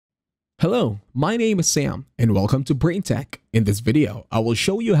Hello, my name is Sam and welcome to BrainTech. In this video, I will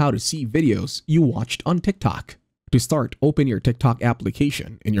show you how to see videos you watched on TikTok. To start, open your TikTok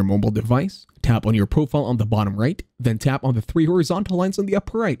application in your mobile device, tap on your profile on the bottom right, then tap on the three horizontal lines on the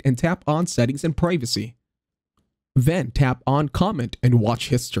upper right and tap on Settings and Privacy. Then tap on Comment and Watch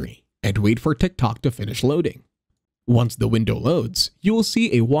History and wait for TikTok to finish loading. Once the window loads, you will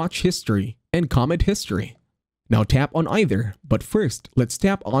see a Watch History and Comment History. Now tap on either, but first, let's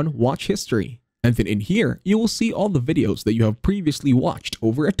tap on Watch History. And then in here, you will see all the videos that you have previously watched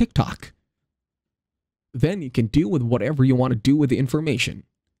over at TikTok. Then you can do with whatever you want to do with the information.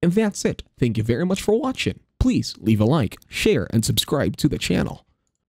 And that's it. Thank you very much for watching. Please leave a like, share, and subscribe to the channel.